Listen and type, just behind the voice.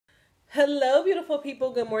Hello, beautiful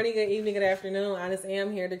people. Good morning, good evening, good afternoon. Honest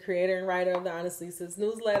Am here, the creator and writer of the Honestly Sis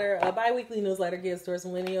newsletter, a bi-weekly newsletter geared towards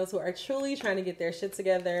millennials who are truly trying to get their shit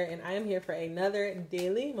together. And I am here for another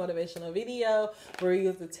daily motivational video where we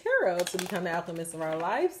use the tarot to become the alchemists of our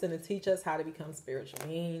lives and to teach us how to become spiritual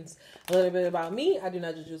beings. A little bit about me. I do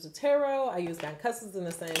not just use the tarot. I use God cusses in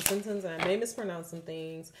the same sentence, and I may mispronounce some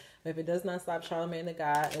things. But if it does not stop Charlamagne the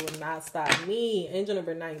God, it will not stop me. Angel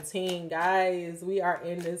number 19, guys. We are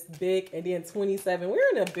in this big, and then 27.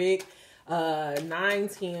 We're in a big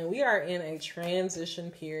 19. We are in a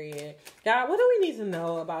transition period. God, what do we need to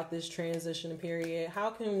know about this transition period?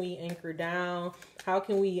 How can we anchor down? How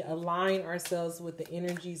can we align ourselves with the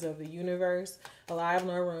energies of the universe? Alive,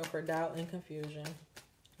 no room for doubt and confusion.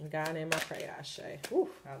 In God's name I pray, Ashe. Ooh,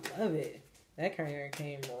 I love it. That card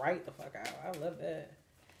came right the fuck out. I love that.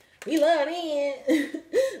 We love it. We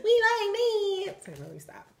like it. Okay, let me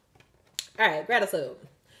stop. All right, gratitude.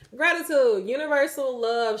 Gratitude. Universal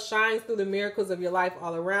love shines through the miracles of your life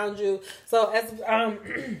all around you. So as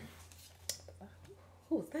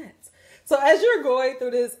who's that? So as you're going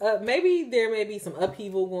through this, maybe there may be some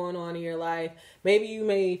upheaval going on in your life. Maybe you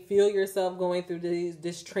may feel yourself going through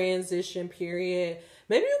this transition period.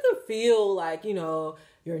 Maybe you can feel like,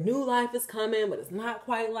 your new life is coming, but it's not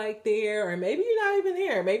quite like there. Or maybe you're not even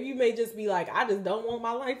there. Maybe you may just be like, I just don't want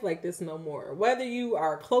my life like this no more. Whether you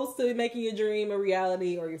are close to making your dream a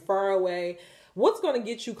reality or you're far away, what's going to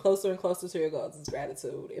get you closer and closer to your goals is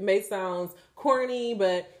gratitude. It may sound corny,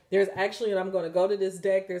 but there's actually, and I'm going to go to this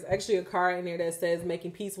deck, there's actually a card in there that says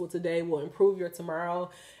making peace with today will improve your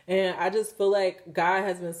tomorrow. And I just feel like God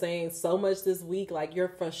has been saying so much this week, like your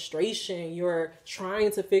frustration, your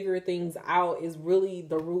trying to figure things out is really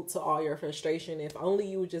the root to all your frustration. If only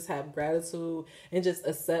you would just have gratitude and just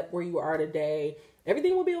accept where you are today,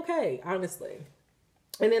 everything will be okay, honestly.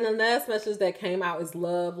 And then the last message that came out is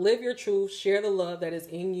love. Live your truth. Share the love that is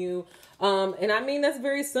in you. And I mean, that's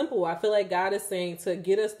very simple. I feel like God is saying to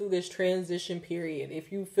get us through this transition period.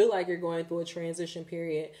 If you feel like you're going through a transition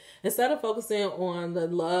period, instead of focusing on the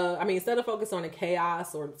love, instead of focusing on the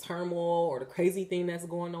chaos or the turmoil or the crazy thing that's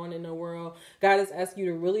going on in the world, God is asking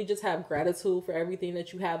you to really just have gratitude for everything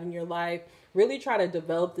that you have in your life. Really try to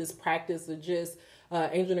develop this practice of just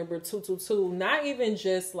angel number 222, not even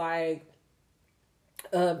just like,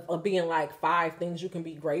 of being like 5 things you can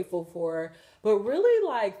be grateful for, but really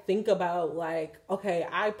like think about like, okay,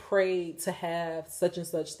 I prayed to have such and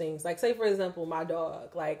such things. Like say for example, my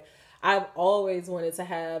dog, like I've always wanted to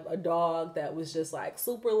have a dog that was just like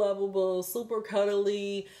super lovable, super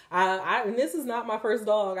cuddly. And this is not my first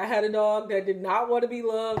dog. I had a dog that did not want to be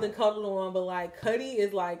loved and cuddled on, but like Cuddy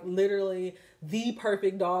is like literally the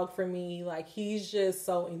perfect dog for me. Like he's just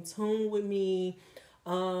so in tune with me.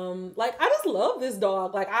 Like I just love this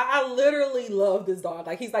dog. Like I literally love this dog.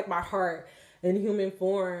 Like he's like my heart in human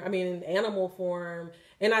form. In animal form.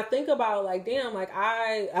 And I think about like, damn, like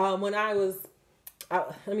when I was,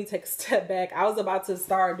 let me take a step back. I was about to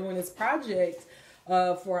start doing this project,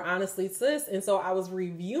 for Honestly Sis. And so I was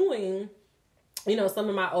reviewing, some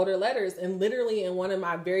of my older letters, and literally in one of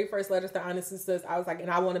my very first letters to Honestly Sis, I was like, and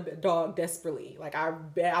I want a dog desperately. Like I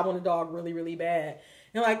want a dog really, really bad.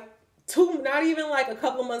 And like, not even like a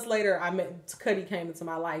couple of months later, Cuddy came into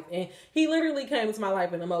my life, and he literally came into my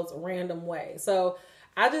life in the most random way. So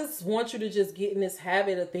I just want you to just get in this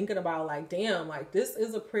habit of thinking about like, damn, like this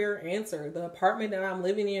is a prayer answered. The apartment that I'm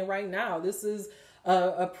living in right now, this is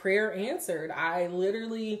a prayer answered. I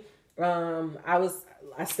literally, I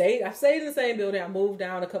stayed in the same building. I moved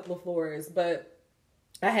down a couple of floors, but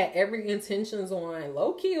I had every intentions on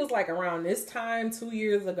low key. It was like around this time 2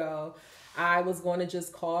 years ago. I was going to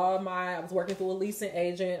just I was working through a leasing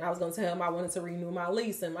agent. I was going to tell him I wanted to renew my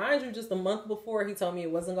lease. And mind you, just a month before, he told me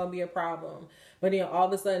it wasn't going to be a problem. But then all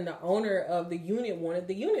of a sudden, the owner of the unit wanted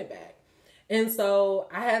the unit back. And so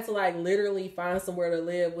I had to like literally find somewhere to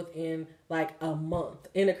live within like a month.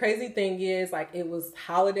 And the crazy thing is like, it was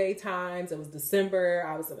holiday times. It was December.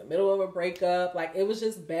 I was in the middle of a breakup. Like it was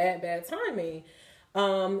just bad timing.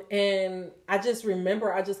 And I just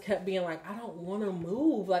remember I just kept being like, I don't want to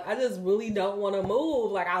move. Like, I just really don't want to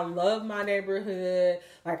move. Like, I love my neighborhood.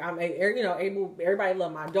 Like, I'm, able, everybody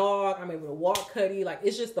love my dog. I'm able to walk Cuddy. Like,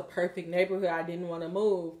 it's just the perfect neighborhood. I didn't want to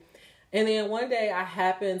move. And then one day I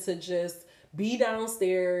happened to just be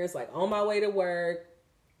downstairs, like on my way to work.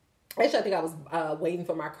 Actually, I think I was, waiting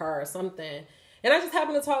for my car or something. And I just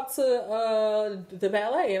happened to talk to the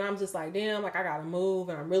valet, and I'm just like, damn, like I gotta move,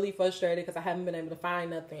 and I'm really frustrated because I haven't been able to find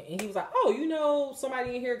nothing. And he was like, oh,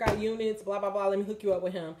 somebody in here got units, blah, blah, blah. Let me hook you up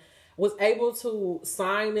with him. Was able to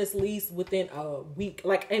sign this lease within a week.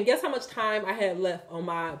 Like, and guess how much time I had left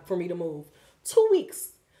for me to move? 2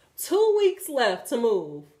 weeks. 2 weeks left to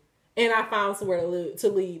move, and I found somewhere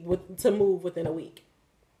to move within a week.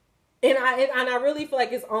 And I really feel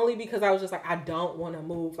like it's only because I was just like, I don't want to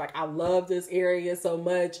move. Like, I love this area so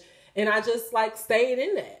much. And I just like stayed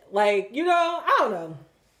in that. Like, you know, I don't know.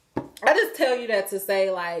 I just tell you that to say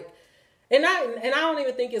like, and I don't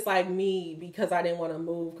even think it's like me because I didn't want to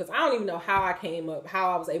move, because I don't even know how I came up,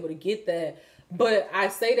 how I was able to get that. But I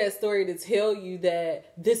say that story to tell you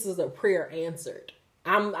that this is a prayer answered.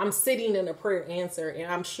 I'm sitting in a prayer answer,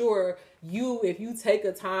 and I'm sure if you take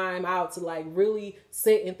a time out to like really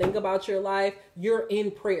sit and think about your life, you're in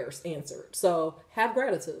prayers answered. So have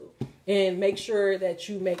gratitude and make sure that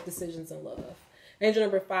you make decisions in love. Angel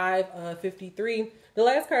number 553. The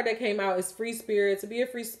last card that came out is free spirit. To be a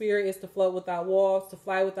free spirit is to float without walls, to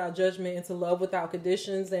fly without judgment, and to love without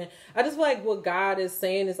conditions. And I just feel like what God is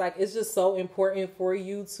saying is like, it's just so important for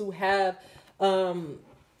you to have,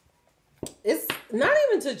 it's not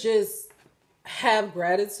even to just have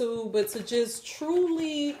gratitude, but to just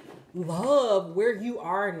truly love where you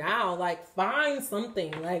are now. Like, find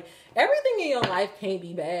something. Like, everything in your life can't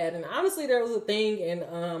be bad. And honestly, there was a thing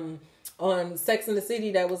in on Sex and the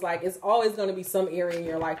City that was like, it's always going to be some area in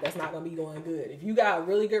your life that's not going to be going good. If you got a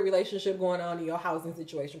really good relationship going on, your housing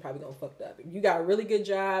situation probably going to fucked up. If you got a really good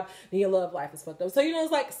job, then your love life is fucked up. So, you know,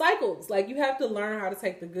 it's like cycles. Like, you have to learn how to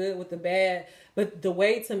take the good with the bad. But the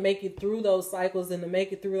way to make it through those cycles and to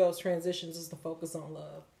make it through those transitions is to focus on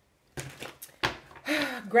love.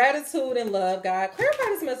 Gratitude and love, God. Clarify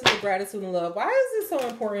this message of gratitude and love. Why is it so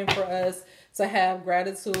important for us to have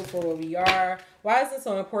gratitude for where we are? Why is it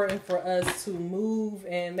so important for us to move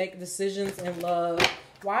and make decisions in love?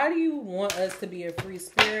 Why do you want us to be a free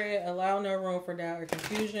spirit? Allow no room for doubt or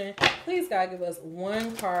confusion. Please, God, give us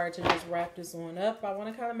one card to just wrap this one up. I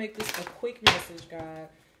want to kind of make this a quick message, God.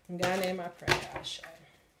 In God's name I pray, Ashe.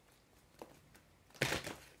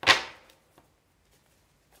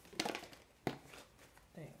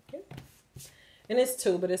 And it's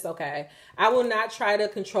 2, but it's okay. I will not try to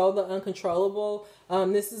control the uncontrollable.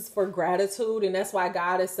 This is for gratitude. And that's why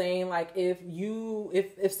God is saying, like,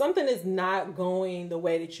 if something is not going the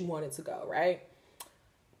way that you want it to go, right?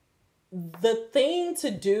 The thing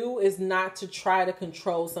to do is not to try to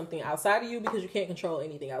control something outside of you, because you can't control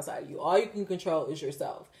anything outside of you. All you can control is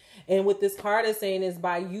yourself. And what this card is saying is,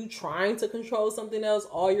 by you trying to control something else,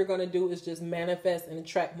 all you're going to do is just manifest and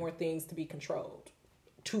attract more things to be controlled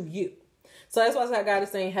to you. So that's why God is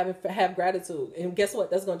saying have gratitude. And guess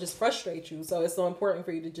what? That's going to just frustrate you. So it's so important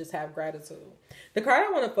for you to just have gratitude. The card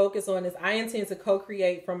I want to focus on is, I intend to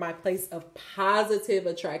co-create from my place of positive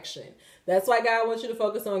attraction. That's why God wants you to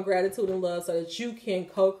focus on gratitude and love, so that you can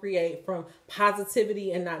co-create from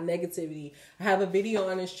positivity and not negativity. I have a video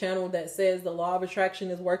on this channel that says the law of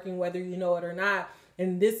attraction is working whether you know it or not.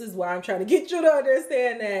 And this is why I'm trying to get you to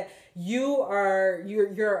understand that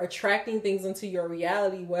you're attracting things into your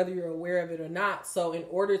reality, whether you're aware of it or not. So in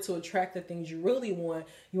order to attract the things you really want,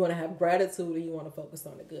 you want to have gratitude and you want to focus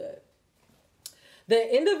on the good.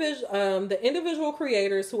 The individual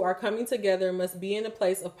creators who are coming together must be in a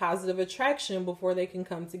place of positive attraction before they can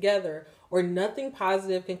come together, or nothing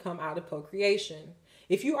positive can come out of co-creation.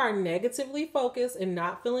 If you are negatively focused and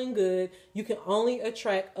not feeling good, you can only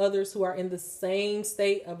attract others who are in the same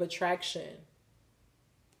state of attraction.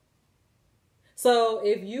 So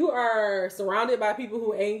if you are surrounded by people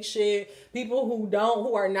who ain't shit, people who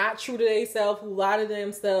are not true to themselves, who lie to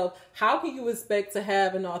themselves, how can you expect to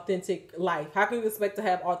have an authentic life? How can you expect to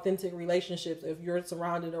have authentic relationships if you're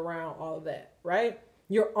surrounded around all of that, right?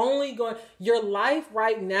 Your life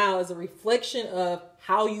right now is a reflection of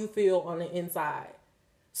how you feel on the inside.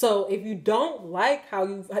 So if you don't like how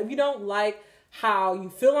you feel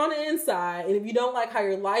on the inside, and if you don't like how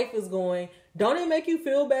your life is going, don't it make you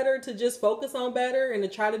feel better to just focus on better and to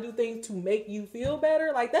try to do things to make you feel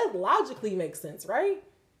better? Like, that logically makes sense, right?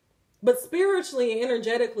 But spiritually and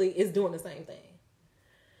energetically, it's doing the same thing.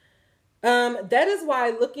 That is why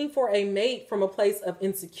looking for a mate from a place of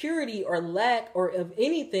insecurity or lack or of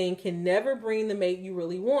anything can never bring the mate you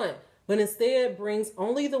really want, but instead brings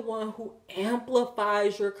only the one who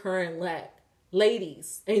amplifies your current lack.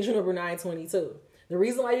 Ladies, angel number 922. The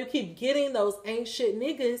reason why you keep getting those ain't shit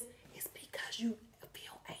niggas is because you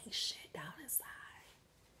feel ain't shit down inside.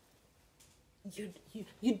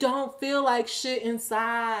 You don't feel like shit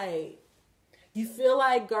inside. You feel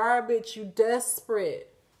like garbage. You desperate.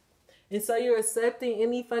 And so you're accepting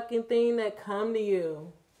any fucking thing that come to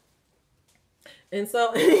you. And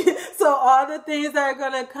so, so all the things that are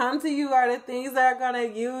going to come to you are the things that are going to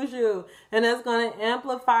use you. And that's going to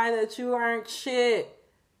amplify that you aren't shit.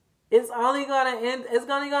 It's only going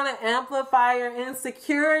to amplify your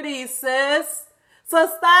insecurities, sis. So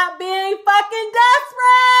stop being fucking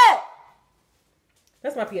desperate.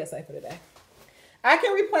 That's my PSA for today. I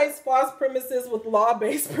can replace false premises with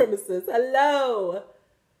law-based premises. Hello.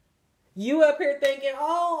 You up here thinking,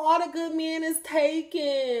 oh, all the good men is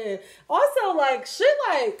taken. Also, like, shit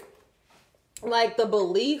like the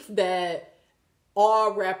belief that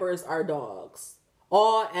all rappers are dogs.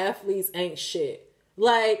 All athletes ain't shit.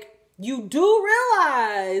 Like, you do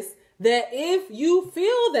realize that if you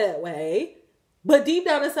feel that way, but deep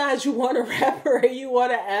down inside you want a rapper and you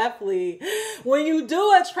want an athlete, when you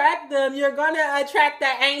do attract them, you're going to attract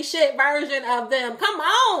that ain't shit version of them. Come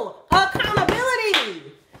on. Accountability.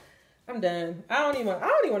 I'm done. I don't even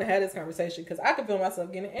want to have this conversation because I can feel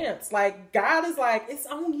myself getting amped. Like, God is like, it's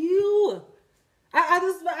on you. I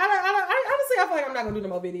honestly, I feel like I'm not going to do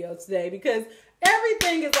no more videos today because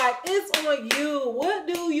everything is like, it's on you. What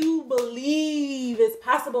do you believe is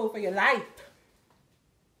possible for your life?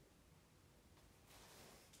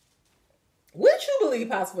 What you believe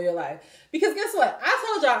possible for your life? Because guess what? I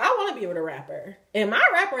told y'all I want to be with a rapper. And my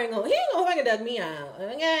rapper he ain't gonna fucking dug me out.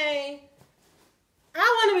 Okay? I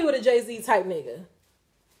want to be with a Jay-Z type nigga. And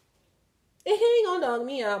he ain't gonna dog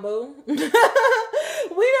me out, boo. We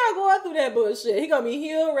not going through that bullshit. He gonna be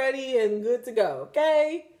healed, ready, and good to go.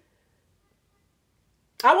 Okay?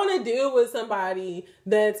 I want to deal with somebody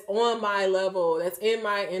that's on my level, that's in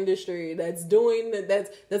my industry, that's doing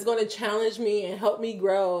that's going to challenge me and help me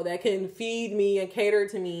grow, that can feed me and cater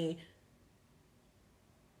to me.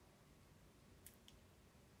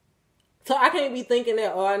 So I can't be thinking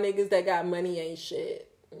that all niggas that got money ain't shit.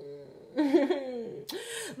 Ladies,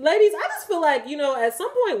 I just feel like, at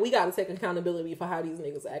some point we got to take accountability for how these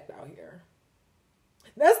niggas act out here.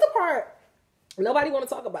 That's the part nobody want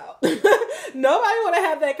to talk about. Nobody want to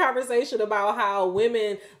have that conversation about how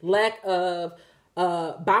women lack of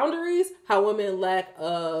boundaries, how women lack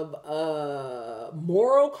of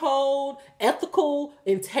moral code, ethical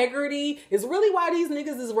integrity. Is really why these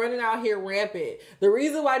niggas is running out here rampant. The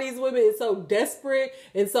reason why these women is so desperate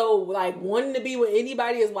and so like wanting to be with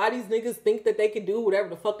anybody is why these niggas think that they can do whatever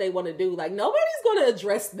the fuck they want to do. Like, nobody's going to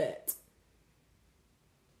address that.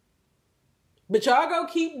 But y'all go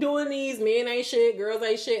keep doing these men ain't shit, girls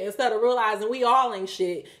ain't shit, instead of realizing we all ain't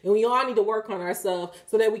shit and we all need to work on ourselves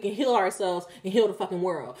so that we can heal ourselves and heal the fucking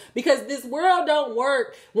world. Because this world don't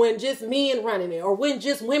work when just men running it or when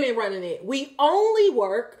just women running it. We only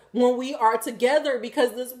work when we are together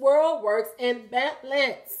because this world works in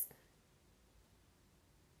balance.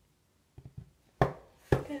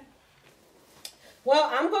 Okay. Well,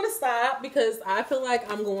 I'm going to stop because I feel like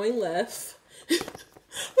I'm going left.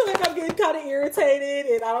 I feel like I'm getting kind of irritated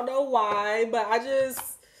and I don't know why, but I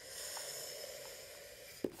just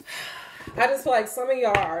feel like some of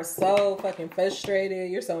y'all are so fucking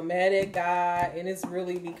frustrated. You're so mad at God, and it's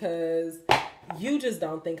really because you just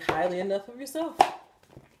don't think highly enough of yourself.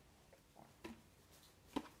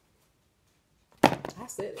 I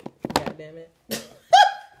said it. God damn it.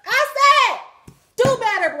 I said, do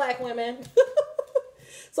better, black women.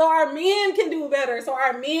 So our men can do better. So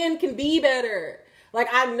our men can be better. Like,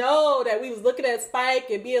 I know that we was looking at Spike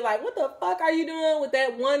and being like, what the fuck are you doing with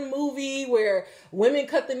that one movie where women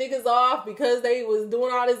cut the niggas off because they was doing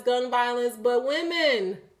all this gun violence? But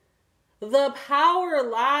women, the power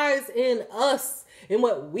lies in us and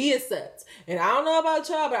what we accept. And I don't know about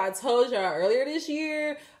y'all, but I told y'all earlier this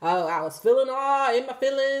year, I was feeling all in my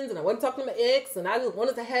feelings and I wasn't talking to my ex and I just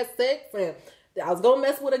wanted to have sex and I was going to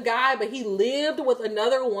mess with a guy, but he lived with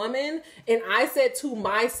another woman. And I said to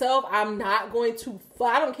myself, I'm not going to,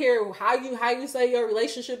 I don't care how you say your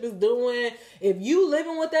relationship is doing. If you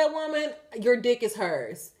living with that woman, your dick is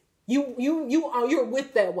hers. You're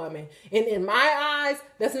with that woman. And in my eyes,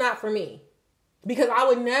 that's not for me. Because I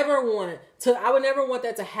would never want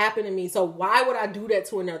that to happen to me. So why would I do that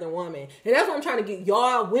to another woman? And that's what I'm trying to get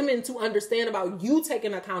y'all women to understand about you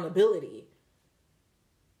taking accountability.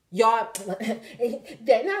 Y'all,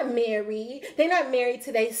 they're not married. They're not married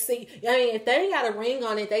till they see. I mean, if they ain't got a ring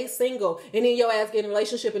on it, they single. And then your ass get in a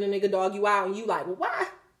relationship and a nigga dog you out and you like, well, why?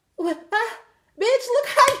 Bitch, look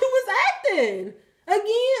how you was acting.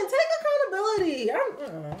 Again, take accountability.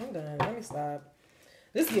 I'm done. Let me stop.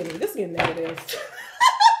 This is getting negative. This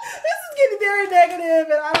is getting very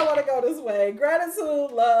negative and I don't want to go this way.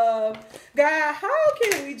 Gratitude, love. God, how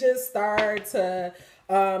can we just start to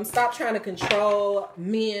stop trying to control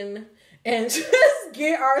men and just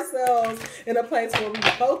get ourselves in a place where we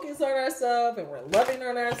focus on ourselves and we're loving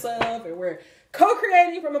on ourselves and we're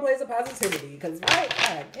co-creating from a place of positivity. Because right,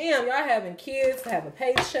 God damn, y'all having kids, have a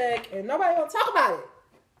paycheck, and nobody want to talk about it.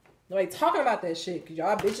 Nobody talking about that shit because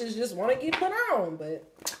y'all bitches just want to get put on. But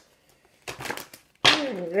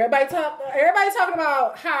Everybody talking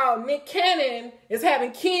about how Nick Cannon is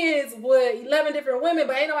having kids with 11 different women,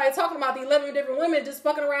 but ain't nobody talking about the 11 different women just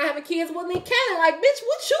fucking around having kids with Nick Cannon. Like, bitch,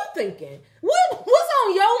 what you thinking? What's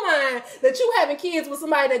on your mind that you having kids with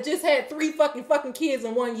somebody that just had 3 fucking kids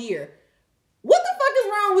in 1 year? What the fuck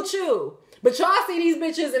is wrong with you? But y'all see these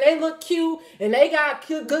bitches and they look cute and they got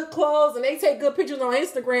good clothes and they take good pictures on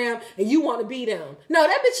Instagram and you want to be them. No,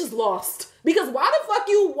 that bitch is lost. Because why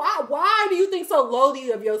do you think so lowly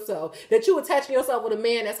of yourself that you attaching yourself with a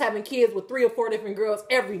man that's having kids with 3 or 4 different girls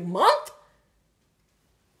every month?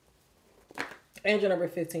 Angel number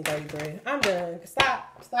 1533. I'm done. Stop.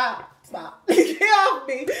 Get off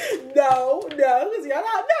me. No. Because y'all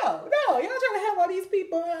not, no. Y'all trying to help all these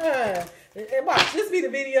people. And watch, this be the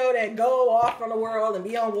video that go off from the world and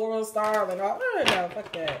be on World Star and all. No,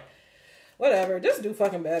 fuck that. Whatever. Just do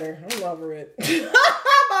fucking better. I'm over it. I'm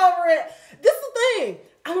over it. This is the thing.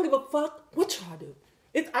 I don't give a fuck what y'all do.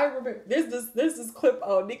 I remember there's this clip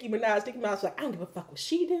of Nicki Minaj. Nicki Minaj like, I don't give a fuck what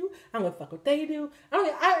she do. I don't give a fuck what they do.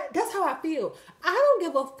 That's how I feel. I don't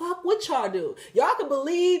give a fuck what y'all do. Y'all can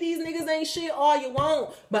believe these niggas ain't shit all you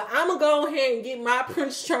want, but I'm gonna go ahead and get my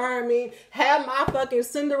Prince Charming, have my fucking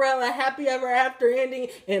Cinderella happy ever after ending,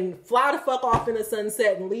 and fly the fuck off in the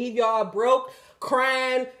sunset and leave y'all broke,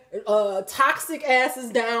 crying, toxic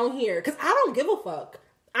asses down here. Cause I don't give a fuck.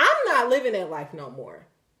 I'm not living that life no more.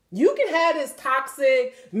 You can have this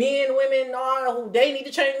toxic men, women, all who they need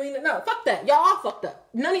to change. No, fuck that. Y'all all fucked up.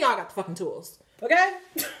 None of y'all got the fucking tools. Okay?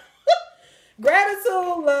 Gratitude,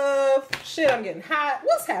 love. Shit, I'm getting hot.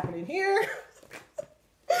 What's happening here?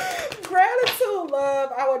 Gratitude,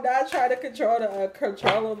 love. I will not try to control the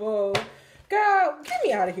uncontrollable. Girl, get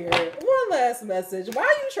me out of here. One last message. Why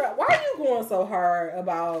are you going so hard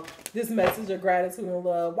about this message of gratitude and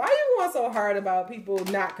love? Why are you going so hard about people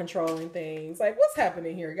not controlling things? Like, what's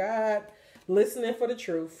happening here, God? Listening for the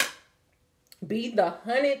truth. Be the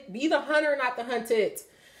hunter, not the hunted.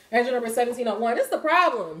 Angel number 1701. This is the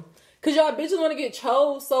problem. Because y'all bitches want to get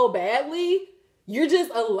chose so badly. You're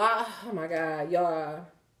just a lot. Oh my God, y'all.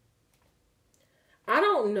 I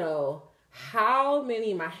don't know how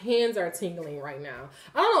many, my hands are tingling right now.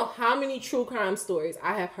 I don't know how many true crime stories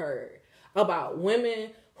I have heard about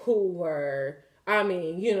women who were,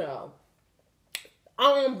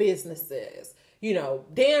 own businesses,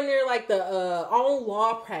 damn near like the own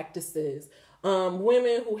law practices.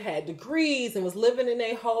 Women who had degrees and was living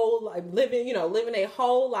their whole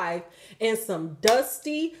life in some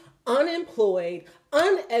dusty, unemployed,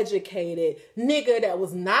 uneducated nigga that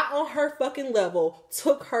was not on her fucking level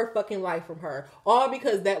took her fucking life from her, all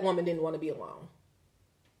because that woman didn't want to be alone.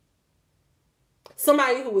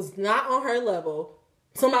 Somebody who was not on her level,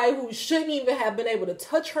 somebody who shouldn't even have been able to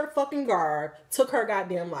touch her fucking guard, took her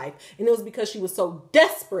goddamn life, and it was because she was so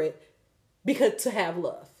desperate to have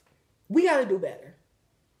love. We gotta do better.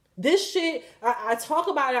 This shit, I talk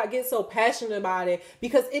about it, I get so passionate about it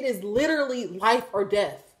because it is literally life or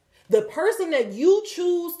death. The person that you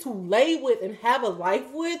choose to lay with and have a life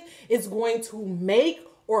with is going to make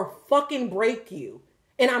or fucking break you.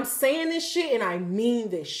 And I'm saying this shit and I mean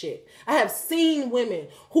this shit. I have seen women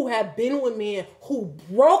who have been with men who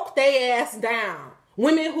broke their ass down.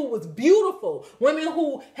 Women who was beautiful. Women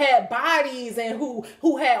who had bodies and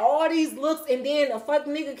who had all these looks, and then a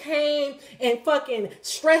fucking nigga came and fucking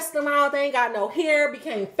stressed them out. They ain't got no hair,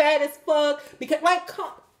 became fat as fuck.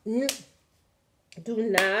 Do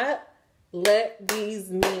not let these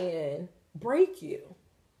men break you.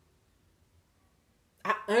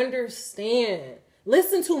 I understand.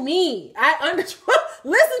 Listen to me.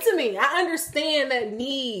 Listen to me. I understand that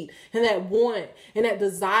need and that want and that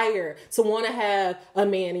desire to want to have a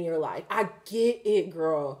man in your life. I get it,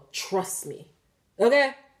 girl. Trust me.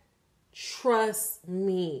 Okay? Trust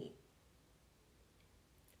me.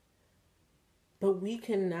 But we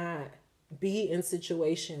cannot be in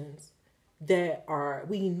situations that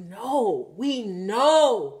we know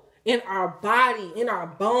in our body, in our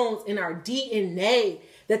bones, in our DNA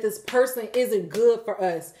that this person isn't good for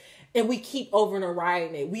us, and we keep over and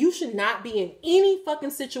riding it. You should not be in any fucking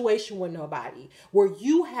situation with nobody where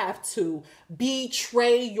you have to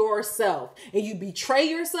betray yourself. And you betray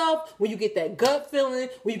yourself when you get that gut feeling,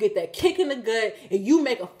 when you get that kick in the gut, and you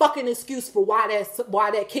make a fucking excuse for why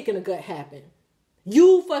that kick in the gut happened.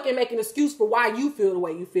 You fucking make an excuse for why you feel the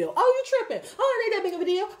way you feel. Oh, you tripping. Oh, it ain't that big of a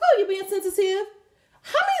deal. Oh, you being sensitive.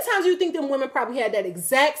 How many times do you think them women probably had that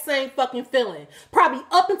exact same fucking feeling? Probably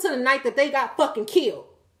up until the night that they got fucking killed.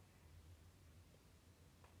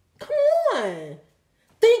 Come on.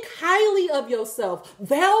 Think highly of yourself.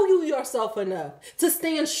 Value yourself enough to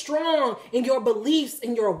stand strong in your beliefs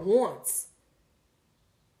and your wants.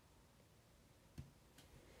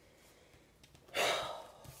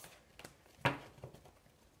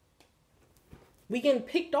 We getting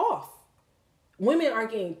picked off. Women are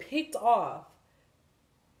getting picked off.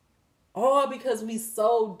 All because we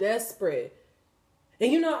so desperate.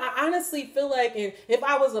 And I honestly feel like if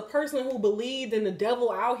I was a person who believed in the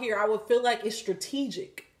devil out here, I would feel like it's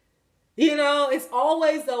strategic. It's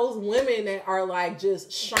always those women that are like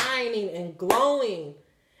just shining and glowing,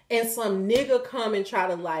 and some nigga come and try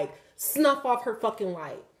to like snuff off her fucking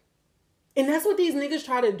light. And that's what these niggas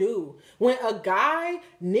try to do. When a guy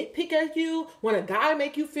nitpick at you, when a guy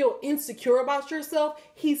make you feel insecure about yourself,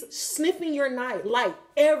 he's sniffing your light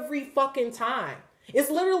every fucking time. It's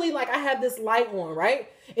literally like I have this light on, right?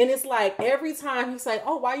 And it's like every time he's like,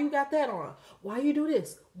 oh, why you got that on? Why you do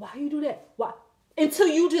this? Why you do that? Why? Until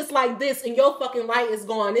you just like this and your fucking light is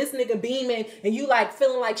gone. This nigga beaming and you like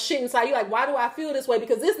feeling like shit inside. You like, why do I feel this way?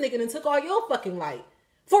 Because this nigga done took all your fucking light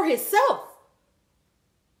for himself.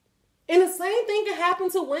 And the same thing can happen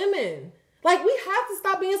to women. Like, we have to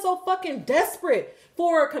stop being so fucking desperate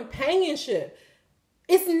for companionship.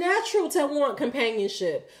 It's natural to want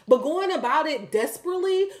companionship, but going about it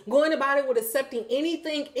desperately, going about it with accepting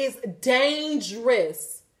anything is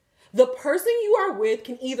dangerous. The person you are with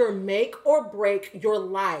can either make or break your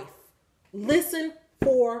life. Listen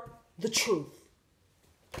for the truth.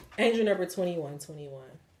 Angel number 2121.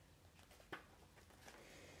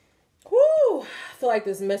 Whoo, I feel like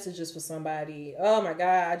this message is for somebody. Oh my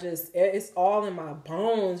God, it's all in my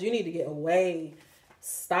bones. You need to get away.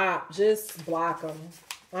 Stop. Just block them.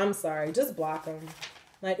 I'm sorry. Just block them.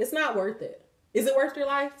 Like, it's not worth it. Is it worth your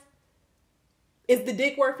life? Is the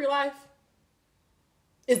dick worth your life?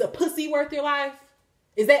 Is the pussy worth your life?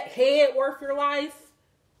 Is that head worth your life?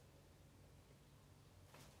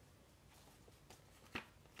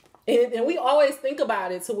 And we always think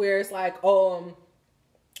about it to where it's like,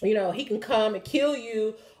 he can come and kill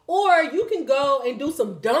you, or you can go and do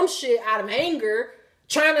some dumb shit out of anger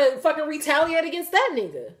trying to fucking retaliate against that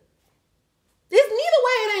nigga. It's neither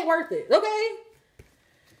way, it ain't worth it, okay?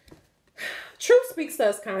 Truth speaks to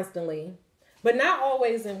us constantly, but not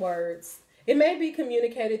always in words. It may be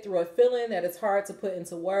communicated through a feeling that is hard to put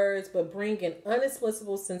into words, but bring an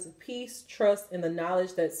inexplicable sense of peace, trust, and the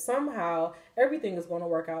knowledge that somehow everything is going to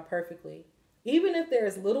work out perfectly, even if there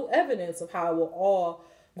is little evidence of how it will all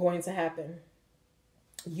going to happen.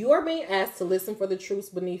 You are being asked to listen for the truths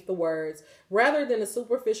beneath the words, rather than the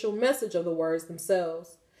superficial message of the words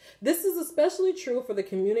themselves. This is especially true for the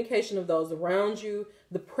communication of those around you,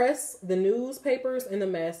 the press, the newspapers, and the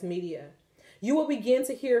mass media. You will begin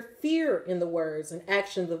to hear fear in the words and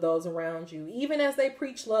actions of those around you, even as they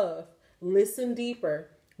preach love. Listen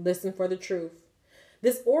deeper. Listen for the truth.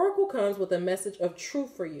 This oracle comes with a message of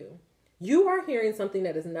truth for you. You are hearing something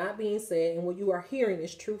that is not being said, and what you are hearing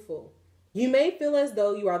is truthful. You may feel as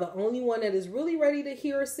though you are the only one that is really ready to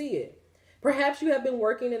hear or see it. Perhaps you have been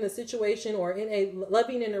working in a situation or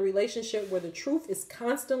loving in a relationship where the truth is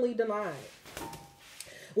constantly denied.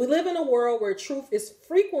 We live in a world where truth is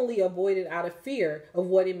frequently avoided out of fear of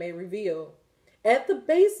what it may reveal. At the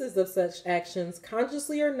basis of such actions,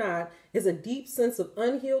 consciously or not, is a deep sense of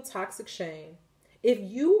unhealed toxic shame. If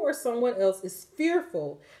you or someone else is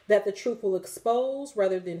fearful that the truth will expose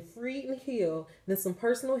rather than free and heal, then some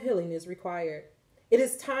personal healing is required. It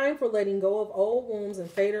is time for letting go of old wounds in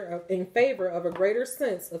favor of a greater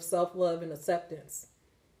sense of self-love and acceptance.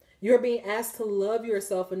 You are being asked to love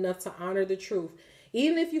yourself enough to honor the truth,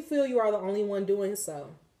 even if you feel you are the only one doing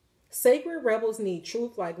so. Sacred rebels need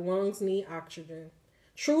truth like lungs need oxygen.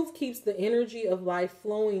 Truth keeps the energy of life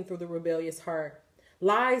flowing through the rebellious heart.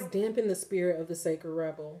 Lies dampen the spirit of the sacred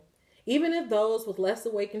rebel. Even if those with less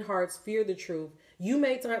awakened hearts fear the truth, you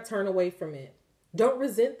may not turn away from it. Don't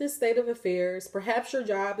resent this state of affairs. Perhaps your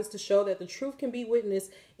job is to show that the truth can be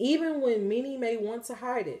witnessed even when many may want to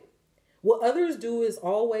hide it. What others do is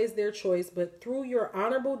always their choice, but through your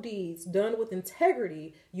honorable deeds done with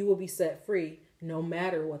integrity, you will be set free, no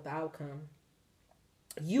matter what the outcome.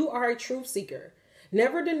 You are a truth seeker.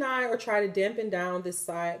 Never deny or try to dampen down this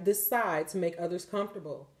side to make others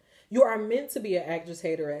comfortable. You are meant to be an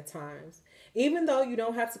agitator at times, even though you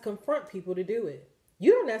don't have to confront people to do it.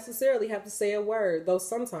 You don't necessarily have to say a word, though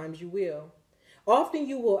sometimes you will. Often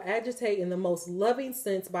you will agitate in the most loving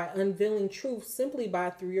sense by unveiling truth simply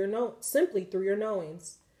through your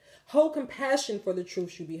knowings. Hold compassion for the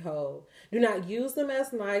truths you behold. Do not use them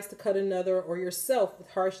as knives to cut another or yourself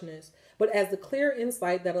with harshness, but as the clear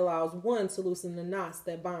insight that allows one to loosen the knots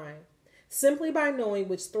that bind, simply by knowing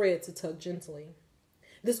which thread to tug gently.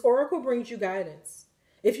 This oracle brings you guidance.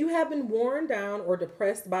 If you have been worn down or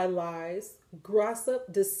depressed by lies,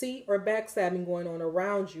 gossip, deceit, or backstabbing going on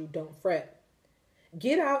around you, don't fret.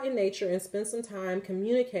 Get out in nature and spend some time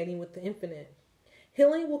communicating with the infinite.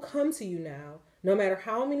 Healing will come to you now, no matter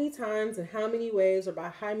how many times and how many ways or by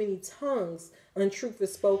how many tongues untruth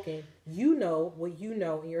is spoken. You know what you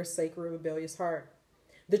know in your sacred, rebellious heart.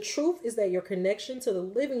 The truth is that your connection to the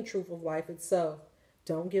living truth of life itself.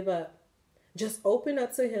 Don't give up. Just open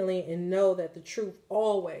up to healing and know that the truth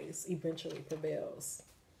always eventually prevails.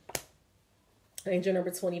 Angel number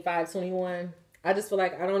 2521. I just feel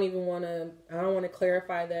like I don't want to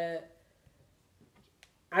clarify that.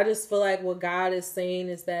 I just feel like what God is saying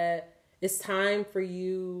is that it's time for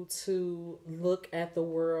you to look at the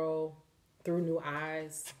world through new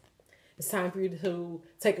eyes. It's time for you to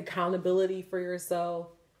take accountability for yourself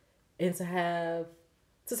and to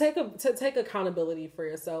take accountability for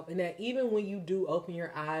yourself. And that even when you do open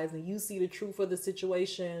your eyes and you see the truth of the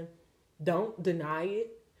situation, don't deny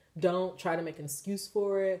it. Don't try to make an excuse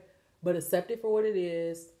for it, but accept it for what it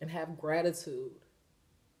is and have gratitude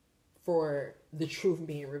for the truth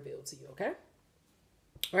being revealed to you, okay?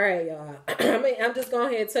 All right, y'all. I'm just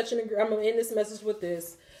going ahead touching. I'm going to end this message with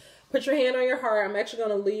this. Put your hand on your heart. I'm actually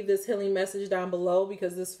going to leave this healing message down below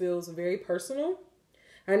because this feels very personal.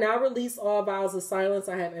 I now release all vows of silence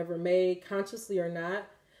I have ever made, consciously or not.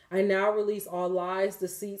 I now release all lies,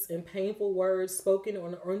 deceits, and painful words, spoken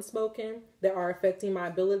or unspoken, that are affecting my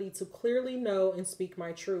ability to clearly know and speak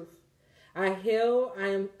my truth. I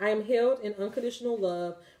am held in unconditional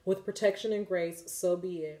love with protection and grace, so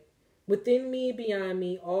be it. Within me, beyond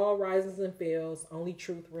me, all rises and falls, only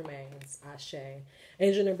truth remains. Ashe.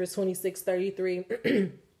 Angel number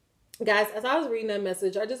 2633. Guys, as I was reading that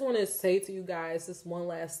message, I just want to say to you guys this one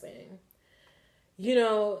last thing. You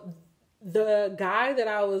know, the guy that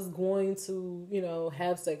I was going to,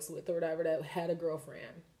 have sex with or whatever, that had a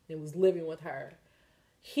girlfriend and was living with her,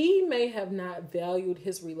 he may have not valued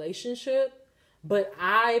his relationship, but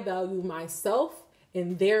I value myself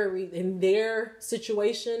in their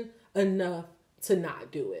situation enough to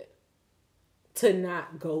not do it, to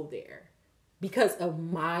not go there because of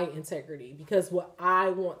my integrity, because what I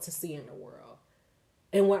want to see in the world.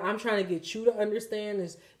 And what I'm trying to get you to understand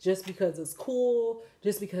is just because it's cool,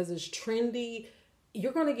 just because it's trendy,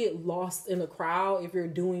 you're going to get lost in the crowd if you're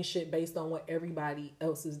doing shit based on what everybody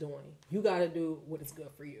else is doing. You got to do what is good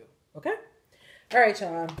for you. Okay? All right,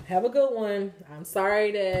 y'all. Have a good one. I'm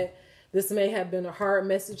sorry that this may have been a hard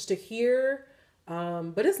message to hear,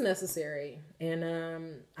 but it's necessary.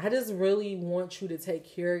 And I just really want you to take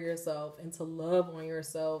care of yourself and to love on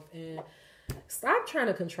yourself and stop trying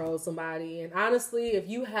to control somebody. And honestly, if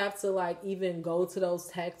you have to even go to those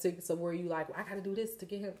tactics of where you I got to do this to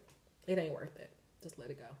get him, it ain't worth it. Just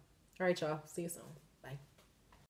let it go. All right, y'all. See you soon.